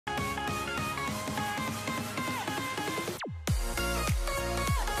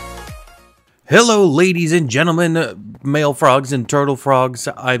Hello, ladies and gentlemen, male frogs and turtle frogs.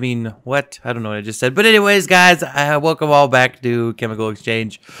 I mean, what? I don't know what I just said. But anyways, guys, welcome all back to Chemical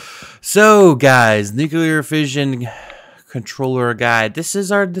Exchange. So, guys, nuclear fission controller guide. This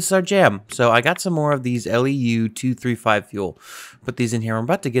is our jam. So I got some more of these LEU 235 fuel. Put these in here. I'm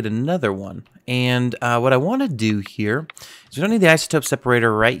about to get another one. And what I want to do here is we don't need the isotope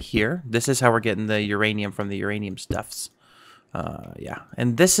separator right here. This is how we're getting the uranium from the uranium stuffs. Yeah,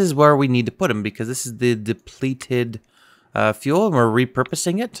 and this is where we need to put them because this is the depleted fuel and we're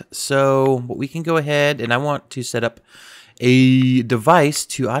repurposing it. So we can go ahead and I want to set up a device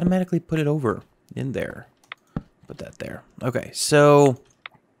to automatically put it over in there. Put that there. Okay, so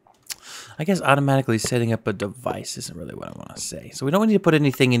I guess automatically setting up a device isn't really what I want to say. So we don't need to put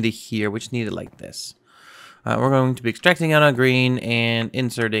anything into here. We just need it like this. We're going to be extracting out on green and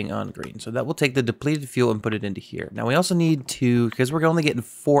inserting on green. So that will take the depleted fuel and put it into here. Now we also need to, because we're only getting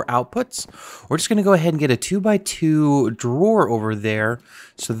 4 outputs, we're just going to go ahead and get a 2x2 drawer over there.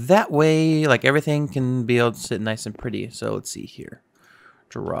 So that way, like everything can be able to sit nice and pretty. So let's see here.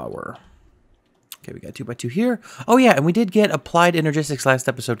 Drawer. Okay, we got 2x2 here. Oh yeah, and we did get applied energistics last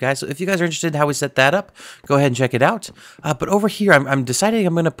episode, guys. So if you guys are interested in how we set that up, go ahead and check it out. But over here, I'm deciding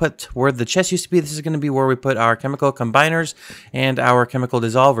I'm going to put where the chest used to be. This is going to be where we put our chemical combiners and our chemical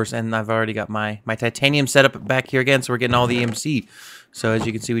dissolvers. And I've already got my titanium set up back here again, so we're getting all the EMC. So as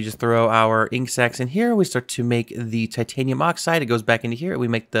you can see, we just throw our ink sacs in here. We start to make the titanium oxide. It goes back into here. We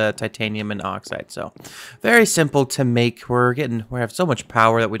make the titanium and oxide. So very simple to make. We have so much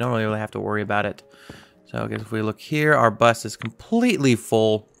power that we don't really have to worry about it. So I guess if we look here, our bus is completely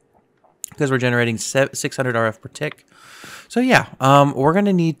full because we're generating 600 RF per tick. So yeah, we're going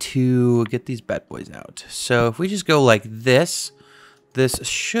to need to get these bad boys out. So if we just go like this, this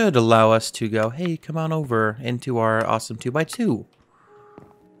should allow us to go, hey, come on over into our awesome 2x2.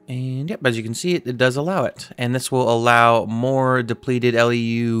 And yep, as you can see, it does allow it. And this will allow more depleted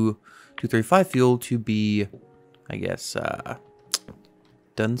LEU 235 fuel to be, I guess,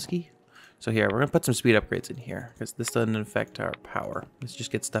 Dunsky. So here, we're going to put some speed upgrades in here because this doesn't affect our power. Let's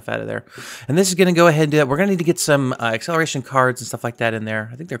just get stuff out of there. And this is going to go ahead and do that. We're going to need to get some acceleration cards and stuff like that in there.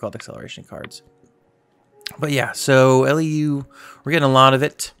 I think they're called acceleration cards. But yeah, so LEU, we're getting a lot of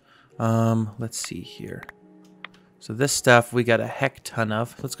it. Let's see here. So this stuff we got a heck ton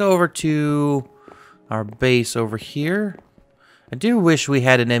of. Let's go over to our base over here. I do wish we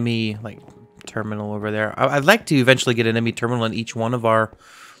had an ME like terminal over there. I'd like to eventually get an ME terminal in each one of our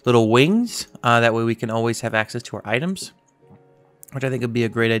little wings. That way we can always have access to our items, which I think would be a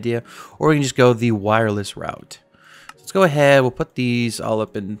great idea. Or we can just go the wireless route. So let's go ahead. We'll put these all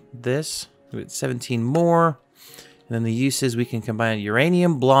up in this. We get 17 more. And then the uses, we can combine a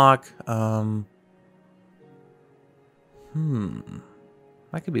uranium block. That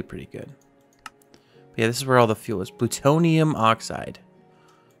could be pretty good. But yeah, this is where all the fuel is. Plutonium oxide.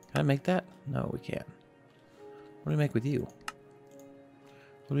 Can I make that? No, we can't. What do we make with you?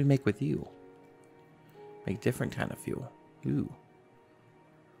 What do we make with you? Make different kind of fuel. Ooh.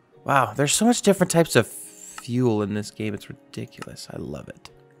 Wow, there's so much different types of fuel in this game. It's ridiculous. I love it.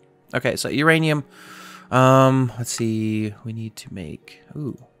 Okay, so uranium. Let's see. We need to make...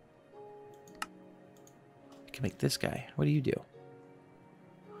 Ooh. I can make this guy. What do you do?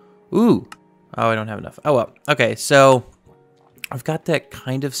 Ooh. Oh, I don't have enough. Oh, well. Okay, so I've got that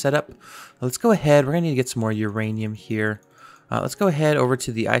kind of set up. Let's go ahead. We're going to need to get some more uranium here. Let's go ahead over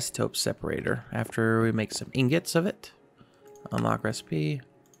to the isotope separator after we make some ingots of it. Unlock recipe.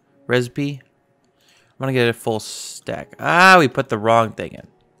 Recipe. I'm going to get a full stack. Ah, we put the wrong thing in.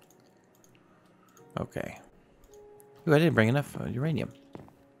 Okay. Ooh, I didn't bring enough uranium.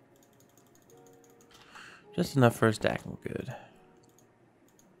 Just enough for a stack. We're good.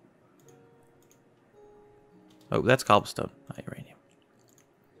 Oh, that's cobblestone, not uranium.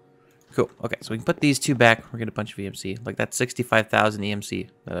 Cool. Okay, so we can put these two back. We're getting a bunch of EMC. Like that's 65,000 EMC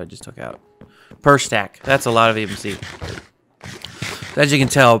that I just took out. Per stack. That's a lot of EMC. As you can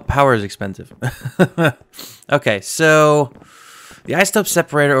tell, power is expensive. Okay, so the isotope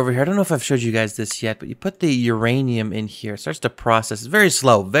separator over here. I don't know if I've showed you guys this yet, but you put the uranium in here. It starts to process. It's very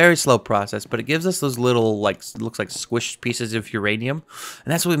slow process, but it gives us those little, like, looks like squished pieces of uranium,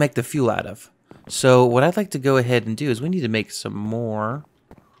 and that's what we make the fuel out of. So what I'd like to go ahead and do is we need to make some more.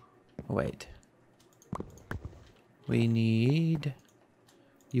 Wait. We need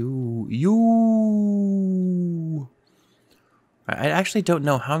you. I actually don't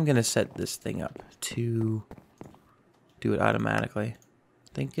know how I'm going to set this thing up to do it automatically. I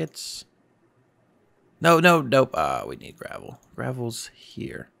think it's... Nope. We need gravel. Gravel's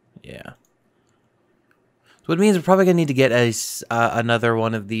here. Yeah. So it means we're probably going to need to get another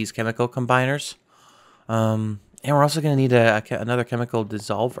one of these chemical combiners. And we're also going to need another chemical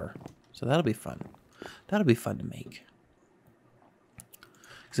dissolver. So that'll be fun. That'll be fun to make.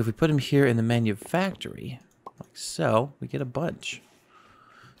 Because if we put them here in the manufactory, like so, we get a bunch.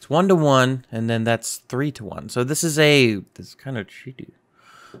 It's 1 to 1, and then that's 3 to 1. So this is kind of cheaty.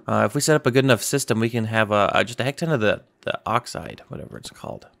 If we set up a good enough system, we can have just a heck ton of the oxide, whatever it's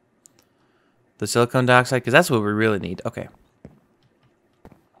called. The silicon dioxide, because that's what we really need. Okay.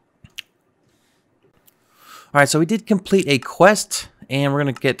 All right, so we did complete a quest, and we're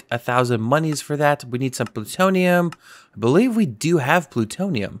going to get 1,000 monies for that. We need some plutonium. I believe we do have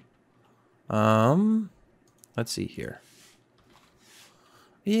plutonium. Let's see here.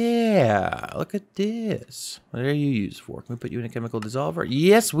 Yeah, look at this. What are you used for? Can we put you in a chemical dissolver?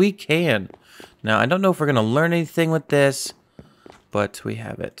 Yes, we can. Now, I don't know if we're going to learn anything with this, but we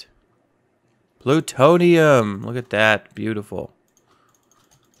have it. Plutonium. Look at that. Beautiful.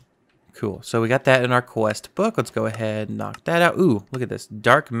 Cool. So we got that in our quest book. Let's go ahead and knock that out. Ooh, look at this.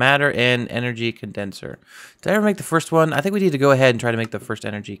 Dark matter and energy condenser. Did I ever make the first one? I think we need to go ahead and try to make the first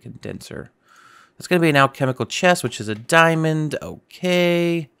energy condenser. It's going to be an alchemical chest, which is a diamond.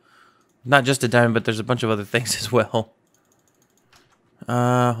 Okay. Not just a diamond, but there's a bunch of other things as well.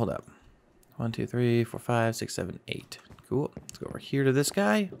 Hold up. 1, 2, 3, 4, 5, 6, 7, 8. Cool. Let's go over here to this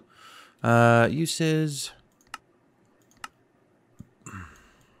guy. Uses.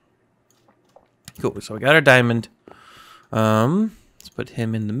 Cool. So we got our diamond. Let's put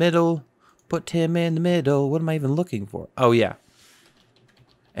him in the middle. Put him in the middle. What am I even looking for? Oh, yeah.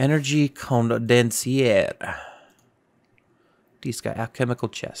 Energy condenser. This guy. Alchemical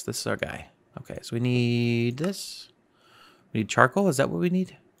chest. This is our guy. Okay, so we need this. We need charcoal. Is that what we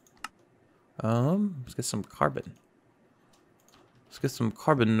need? Let's get some carbon. Let's get some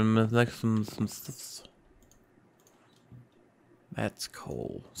carbon. Like some stuff. That's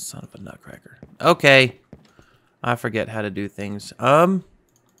coal. Son of a nutcracker. Okay. I forget how to do things. Here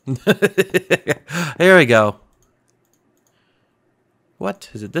we go. What?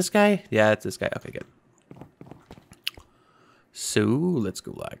 Is it this guy? Yeah, it's this guy. Okay, good. So, let's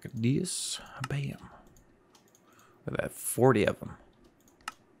go like this. Bam. Look at that. 40 of them.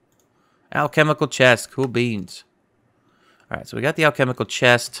 Alchemical chest. Cool beans. Alright, so we got the alchemical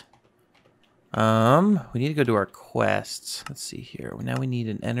chest. We need to go to our quests. Let's see here. Now we need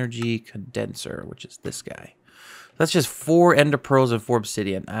an energy condenser, which is this guy. That's just 4 ender pearls and 4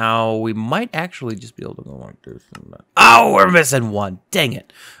 obsidian. Ow, we might actually just be able to go like this. Oh, we're missing 1. Dang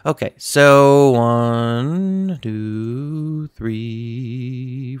it. Okay, so 1, 2,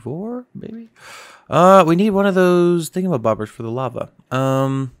 3, 4, maybe. We need one of those thingamabobbers for the lava.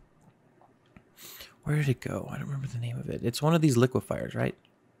 Where did it go? I don't remember the name of it. It's one of these liquefiers, right?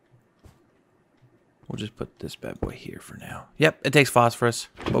 We'll just put this bad boy here for now. Yep, it takes phosphorus,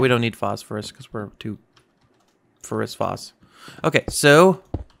 but we don't need phosphorus because we're too phos. Okay, so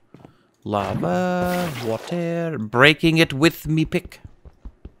lava, water, breaking it with me pick.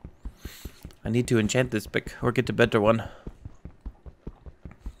 I need to enchant this pick or get a better one.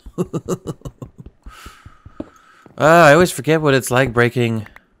 I always forget what it's like breaking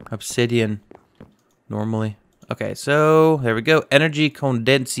obsidian normally. Okay, so there we go. Energy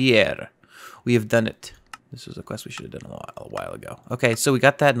condenser. We have done it. This was a quest we should have done a while ago. Okay, so we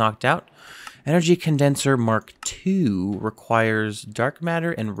got that knocked out. Energy condenser Mark II requires dark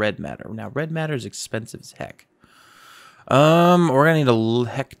matter and red matter. Now, red matter is expensive as heck. We're gonna need a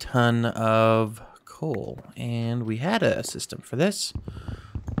heck ton of coal, and we had a system for this,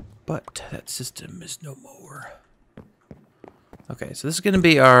 but that system is no more. Okay, so this is gonna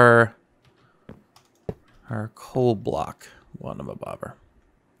be our coal block. One of a bobber.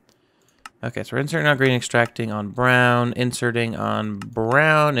 Okay, so we're inserting on green, extracting on brown, inserting on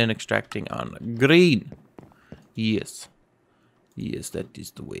brown, and extracting on green. Yes. Yes, that is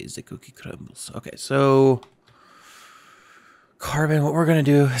the way the cookie crumbles. Okay, so carbon, what we're going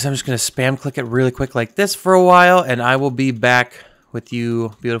to do is I'm just going to spam click it really quick like this for a while, and I will be back with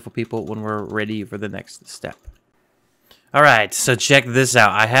you beautiful people when we're ready for the next step. All right, so check this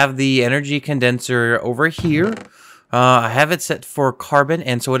out. I have the energy condenser over here. I have it set for carbon,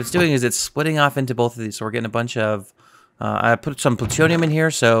 and so what it's doing is it's splitting off into both of these. So we're getting a bunch of, I put some plutonium in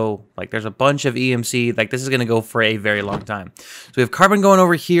here, so like there's a bunch of EMC. Like this is going to go for a very long time. So we have carbon going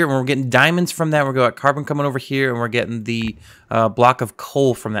over here, and we're getting diamonds from that. We're got carbon coming over here, and we're getting the block of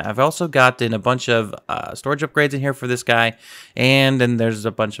coal from that. I've also gotten a bunch of storage upgrades in here for this guy, and then there's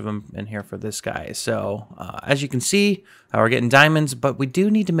a bunch of them in here for this guy. So as you can see, we're getting diamonds, but we do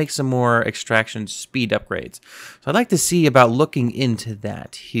need to make some more extraction speed upgrades. So I'd like to see about looking into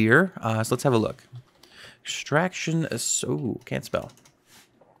that here. So let's have a look. Extraction, so can't spell.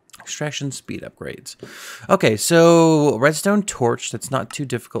 Extraction speed upgrades. Okay, so redstone torch, that's not too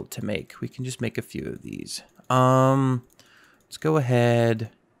difficult to make. We can just make a few of these. Let's go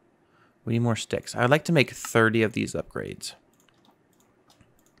ahead. We need more sticks. I'd like to make 30 of these upgrades.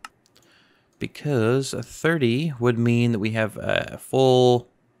 Because a 30 would mean that we have a full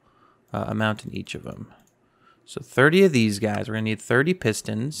amount in each of them. So 30 of these guys, we're going to need 30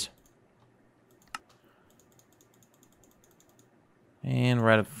 pistons. And we're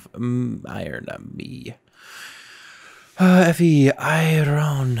out of iron on me. Fe,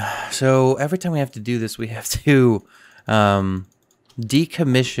 iron. So every time we have to do this, we have to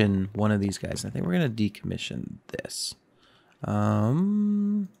decommission one of these guys. I think we're going to decommission this.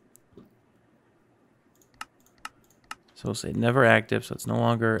 So we'll say never active, so it's no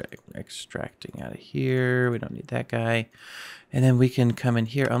longer extracting out of here. We don't need that guy. And then we can come in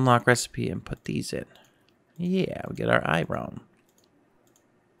here, unlock recipe, and put these in. Yeah, we get our iron.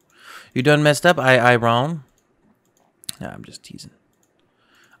 You done messed up, iron? No, I'm just teasing.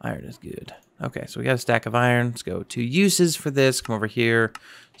 Iron is good. Okay, so we got a stack of iron. Let's go to uses for this. Come over here,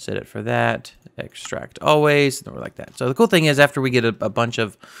 set it for that. Extract always, and we're like that. So the cool thing is after we get a bunch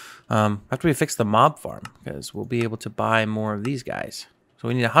of, after we fix the mob farm, because we'll be able to buy more of these guys. So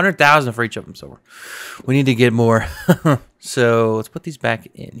we need 100,000 for each of them, so we need to get more. So let's put these back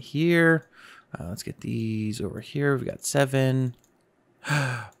in here. Let's get these over here. We got 7.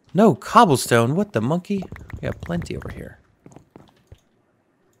 No, cobblestone. What the monkey? We got plenty over here.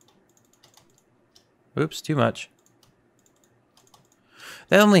 Oops, too much.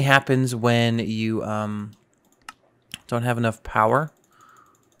 That only happens when you don't have enough power.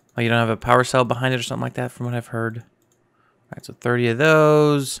 Like you don't have a power cell behind it or something like that from what I've heard. All right, so 30 of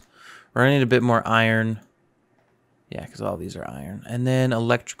those. We're going to need a bit more iron. Yeah, because all these are iron. And then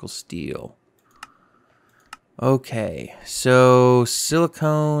electrical steel. Okay, so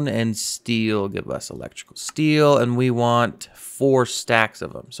silicone and steel give us electrical steel, and we want 4 stacks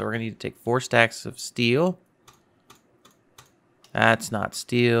of them. So we're going to need to take 4 stacks of steel. That's not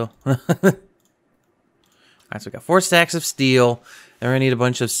steel. All right, so we got 4 stacks of steel, and we're going to need a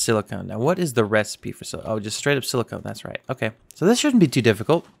bunch of silicone. Now, what is the recipe for silicone? Oh, just straight up silicone. That's right. Okay, so this shouldn't be too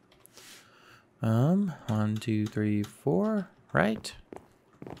difficult. 1, 2, 3, 4, right?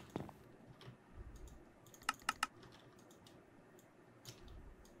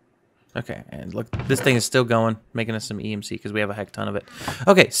 Okay, and look, this thing is still going, making us some EMC because we have a heck ton of it.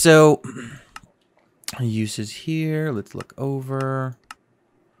 Okay, so uses here. Let's look over.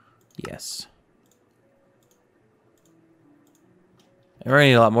 Yes. We're gonna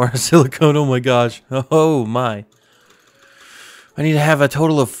need a lot more silicone. Oh my gosh. Oh my. I need to have a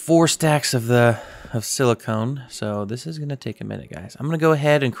total of 4 stacks of silicone. So this is gonna take a minute, guys. I'm gonna go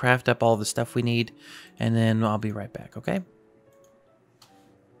ahead and craft up all the stuff we need, and then I'll be right back. Okay.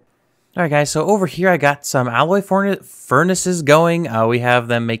 Alright guys, so over here I got some alloy furnaces going. We have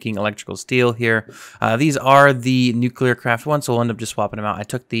them making electrical steel here. These are the nuclear craft ones, so we'll end up just swapping them out. I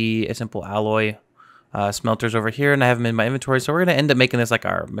took the simple alloy smelters over here and I have them in my inventory, so we're going to end up making this like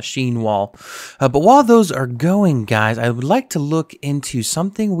our machine wall. But while those are going, guys, I would like to look into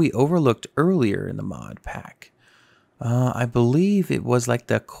something we overlooked earlier in the mod pack. I believe it was like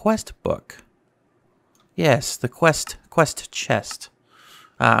the quest book. Yes, the quest chest.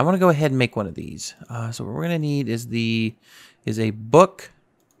 I want to go ahead and make one of these. So what we're going to need is a book.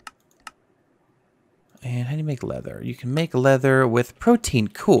 And how do you make leather? You can make leather with protein.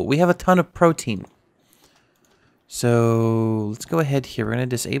 Cool. We have a ton of protein. So let's go ahead here. We're going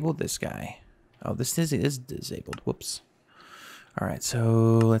to disable this guy. Oh, this is disabled. Whoops. All right,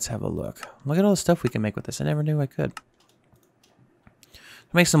 so let's have a look. Look at all the stuff we can make with this. I never knew I could.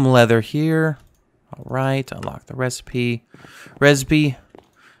 Make some leather here. All right, unlock the recipe.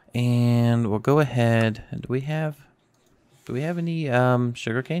 And we'll go ahead. And do we have any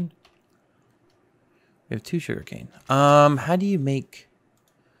sugarcane? We have 2 sugarcane. How do you make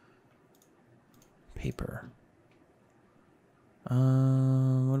paper?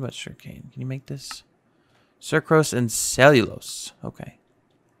 What about sugarcane? Can you make this? Sucrose and cellulose. Okay.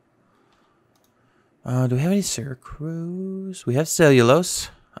 Do we have any sucrose? We have cellulose.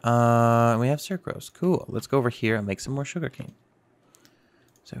 And we have sucrose. Cool. Let's go over here and make some more sugarcane.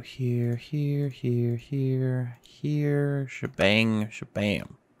 So here, shebang, shabam.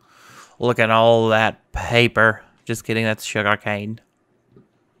 Look at all that paper. Just kidding, that's sugarcane.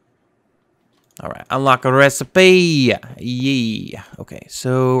 Alright, unlock a recipe. Yeah. Okay,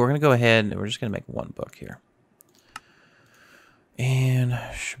 so we're going to go ahead and we're just going to make one book here. And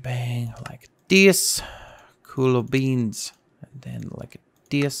shebang, like this. Cool beans. And then like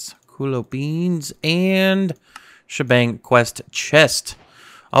this. Kulo beans, and shebang quest chest.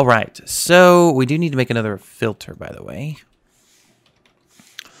 All right, so we do need to make another filter, by the way.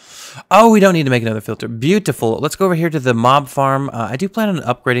 Oh, we don't need to make another filter. Beautiful. Let's go over here to the mob farm. I do plan on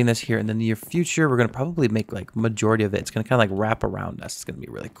upgrading this here in the near future. We're going to probably make like majority of it. It's going to kind of like wrap around us. It's going to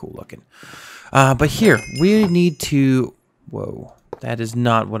be really cool looking. But here, we need to... Whoa, that is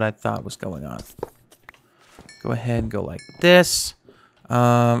not what I thought was going on. Go ahead and go like this.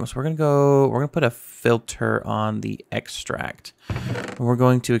 So we're going to put a filter on the extract. And we're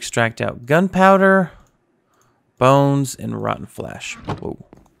going to extract out gunpowder, bones, and rotten flesh. Whoa.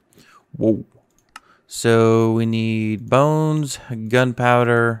 Whoa. So we need bones,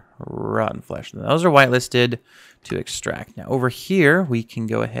 gunpowder, rotten flesh. And those are whitelisted to extract. Now over here, we can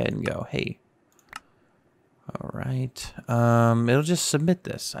go ahead and go, hey. All right. It'll just submit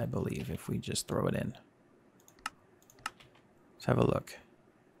this, I believe, if we just throw it in. Let's have a look.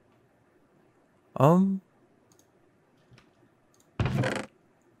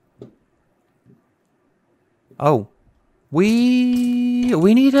 Oh. We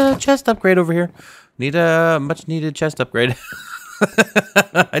need a chest upgrade over here. Need a much needed chest upgrade.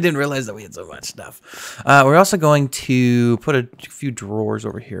 I didn't realize that we had so much stuff. We're also going to put a few drawers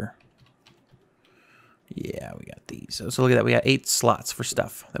over here. Yeah, we got these. So look at that. We got 8 slots for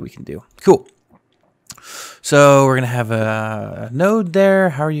stuff that we can do. Cool. So we're going to have a node there.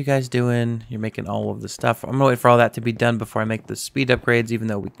 How are you guys doing? You're making all of the stuff. I'm going to wait for all that to be done before I make the speed upgrades, even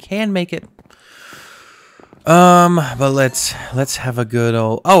though we can make it. But let's have a good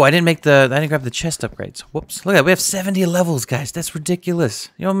old... Oh, I didn't grab the chest upgrades. Whoops. Look at that. We have 70 levels, guys. That's ridiculous.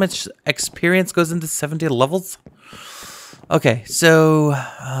 You know how much experience goes into 70 levels? Okay, so...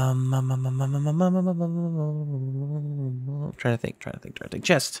 trying to think.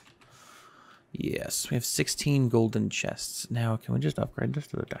 Chest. Yes, we have 16 golden chests. Now, can we just upgrade this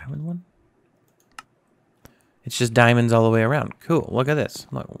to the diamond one? It's just diamonds all the way around. Cool. Look at this.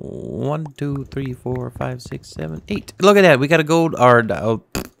 Look, 1, 2, 3, 4, 5, 6, 7, 8. Look at that. We got a gold.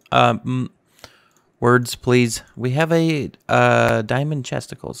 Words, please. We have a diamond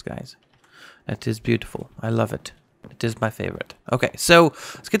chesticles, guys. That is beautiful. I love it. It is my favorite. Okay, so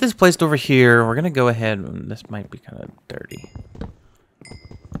let's get this placed over here. We're gonna go ahead. And this might be kind of dirty.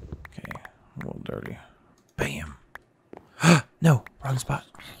 Okay, a little dirty. Bam. No, wrong spot.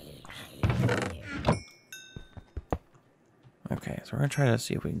 Okay, so we're gonna try to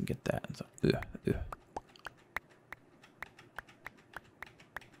see if we can get that. So,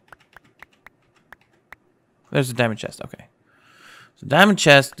 There's a diamond chest. Okay, so diamond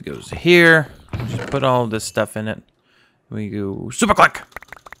chest goes here. Just put all this stuff in it. We go super click.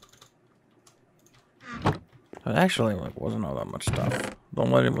 It actually wasn't all that much stuff.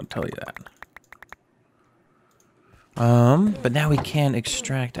 Don't let anyone tell you that. But now we can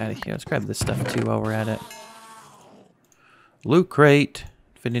extract out of here. Let's grab this stuff too while we're at it. Loot crate,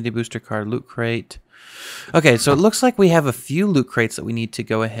 Infinity Booster card, loot crate. Okay, so it looks like we have a few loot crates that we need to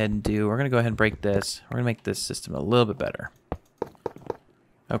go ahead and do. We're going to go ahead and break this. We're going to make this system a little bit better.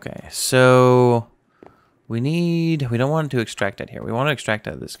 Okay, so we don't want to extract out here. We want to extract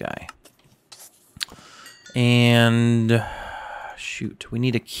out of this guy. And shoot, we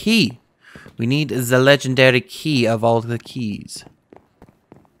need a key. We need the legendary key of all the keys.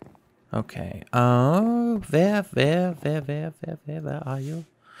 Okay. Where are you?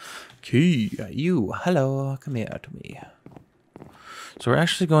 Key, you. Hello, come here to me. So we're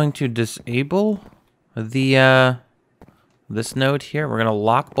actually going to disable the this node here. We're gonna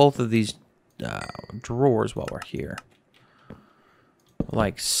lock both of these drawers while we're here.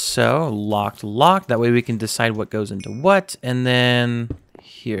 Like so. Locked. That way we can decide what goes into what. And then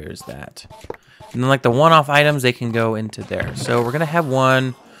here's that. And then like the one-off items, they can go into there. So we're gonna have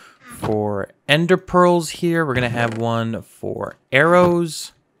one for ender pearls here. We're gonna have one for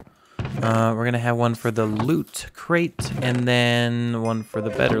arrows. We're gonna have one for the loot crate, and then one for the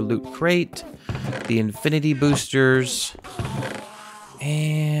better loot crate, the infinity boosters,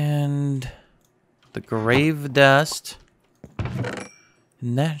 and the grave dust.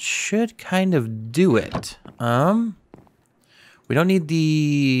 And that should kind of do it. We don't need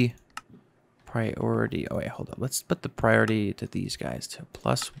the priority. Oh wait, hold on. Let's put the priority to these guys to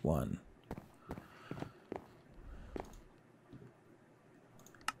 +1.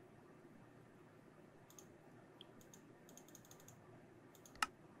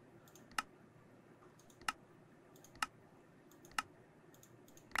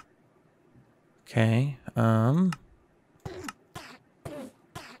 Okay,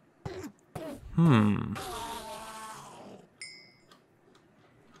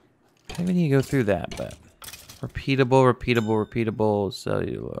 maybe we need to go through that, but Repeatable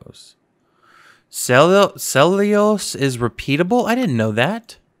cellulose. Cellulose is repeatable? I didn't know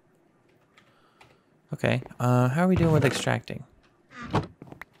that. Okay, how are we doing with extracting? I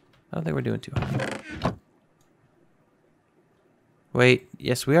don't think we're doing too hot. Wait,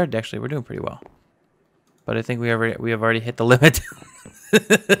 yes we are actually. We're doing pretty well. But I think we have already hit the limit.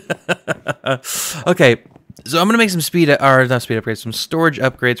 Okay, so I'm gonna make some some storage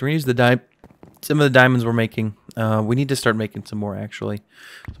upgrades. We're gonna use some of the diamonds we're making. We need to start making some more actually.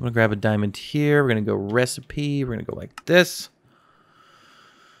 So I'm gonna grab a diamond here. We're gonna go recipe. We're gonna go like this.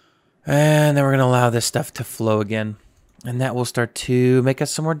 And then we're going to allow this stuff to flow again. And that will start to make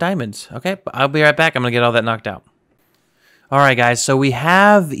us some more diamonds. Okay, but I'll be right back. I'm going to get all that knocked out. All right, guys. So we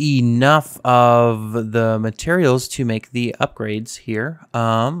have enough of the materials to make the upgrades here.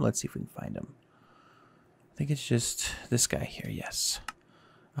 Let's see if we can find them. I think it's just this guy here. Yes.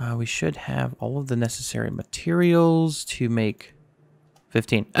 We should have all of the necessary materials to make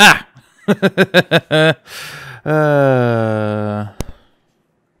 15. Ah!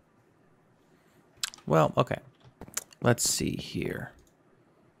 Well, okay. Let's see here.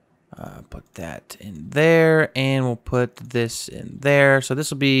 Put that in there, and we'll put this in there. So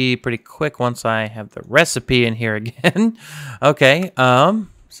this will be pretty quick once I have the recipe in here again. Okay. So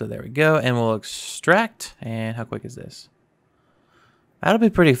there we go, and we'll extract. And how quick is this? That'll be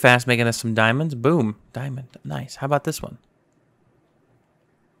pretty fast, making us some diamonds. Boom, diamond. Nice. How about this one?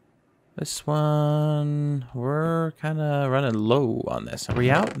 This one, we're kind of running low on this. Are we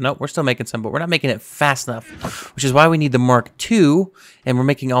out? Nope, we're still making some, but we're not making it fast enough, which is why we need the Mark II, and we're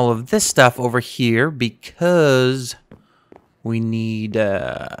making all of this stuff over here because we need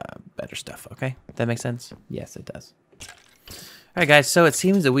better stuff, okay? That makes sense? Yes, it does. All right, guys, so it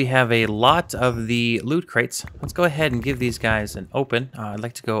seems that we have a lot of the loot crates. Let's go ahead and give these guys an open. I'd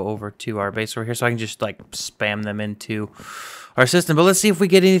like to go over to our base over here so I can just, like, spam them into our system. But let's see if we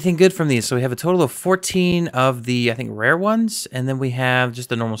get anything good from these. So we have a total of 14 of the, I think, rare ones, and then we have just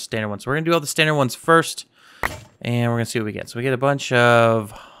the normal standard ones. So we're going to do all the standard ones first, and we're going to see what we get. So we get a bunch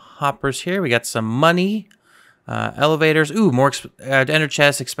of hoppers here. We got some money, elevators. Ooh, more ender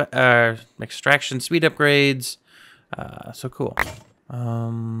chests, extraction speed upgrades. So cool. A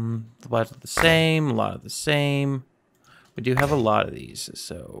lot of the same, We do have a lot of these,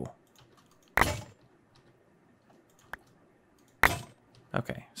 so.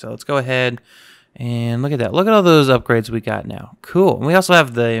 Okay, so let's go ahead and look at that. Look at all those upgrades we got now. Cool. And we also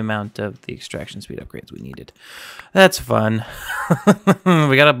have the amount of the extraction speed upgrades we needed. That's fun.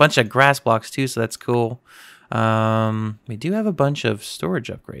 We got a bunch of grass blocks too, so that's cool. We do have a bunch of storage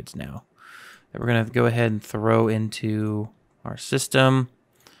upgrades now that we're going to go ahead and throw into our system.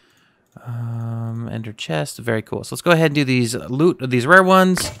 Ender chest, very cool. So let's go ahead and do these these rare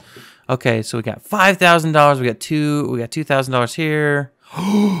ones. Okay, so we got $5,000. We got $2,000 here.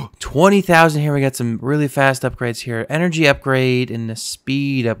 20,000 here. We got some really fast upgrades here. Energy upgrade and the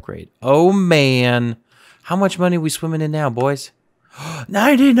speed upgrade. Oh man, how much money are we swimming in now, boys?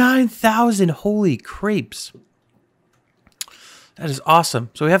 99,000. Holy crepes. That is awesome.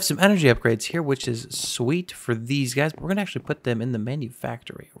 So we have some energy upgrades here, which is sweet for these guys. But we're going to actually put them in the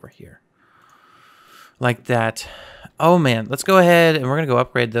manufactory over here. Like that. Oh, man. Let's go ahead and we're going to go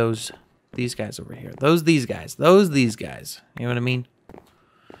upgrade these guys over here. These guys. You know what I mean?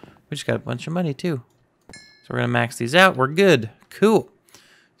 We just got a bunch of money, too. So we're going to max these out. We're good. Cool.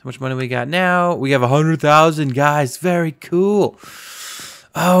 How much money we got now? We have 100,000, guys. Very cool.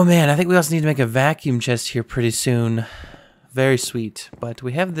 Oh, man. I think we also need to make a vacuum chest here pretty soon. Very sweet. But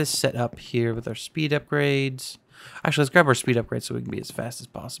we have this set up here with our speed upgrades. Actually, let's grab our speed upgrades so we can be as fast as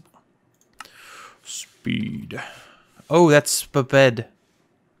possible. Speed. Oh, that's bed.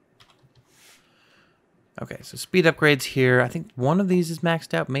 Okay, so speed upgrades here. I think one of these is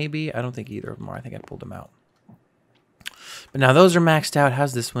maxed out, maybe. I don't think either of them are. I think I pulled them out. But now those are maxed out.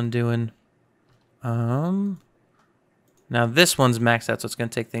 How's this one doing? Now this one's maxed out, so it's going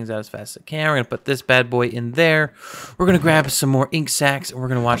to take things out as fast as it can. We're going to put this bad boy in there. We're going to grab some more ink sacks, and we're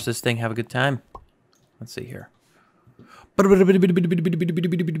going to watch this thing have a good time. Let's see here.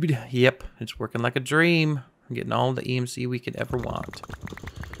 Yep, it's working like a dream. I'm getting all the EMC we could ever want.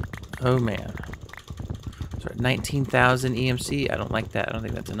 Oh, man. So at 19,000 EMC, I don't like that. I don't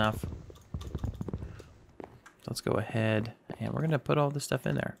think that's enough. Let's go ahead, and we're going to put all this stuff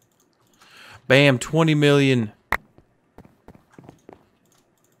in there. Bam, 20 million.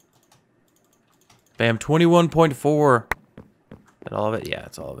 Bam, 21.4. That all of it? Yeah,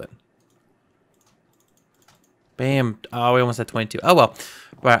 that's all of it. Bam. Oh, we almost had 22. Oh, well.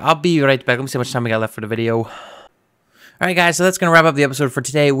 All right, I'll be right back. Let me see how much time we got left for the video. All All right, guys, so that's going to wrap up the episode for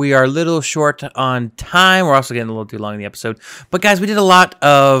today. We are a little short on time. We're also getting a little too long in the episode. But, guys, we did a lot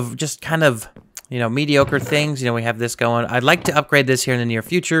of just kind of, mediocre things. We have this going. I'd like to upgrade this here in the near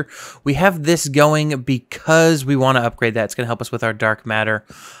future. We have this going because we want to upgrade that. It's going to help us with our dark matter.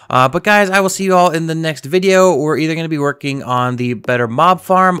 But, guys, I will see you all in the next video. We're either going to be working on the better mob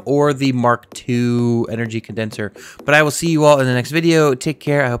farm or the Mark II energy condenser. But I will see you all in the next video. Take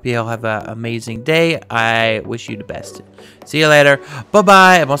care. I hope you all have an amazing day. I wish you the best. See you later.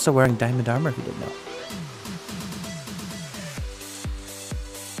 Bye-bye. I'm also wearing diamond armor if you didn't know.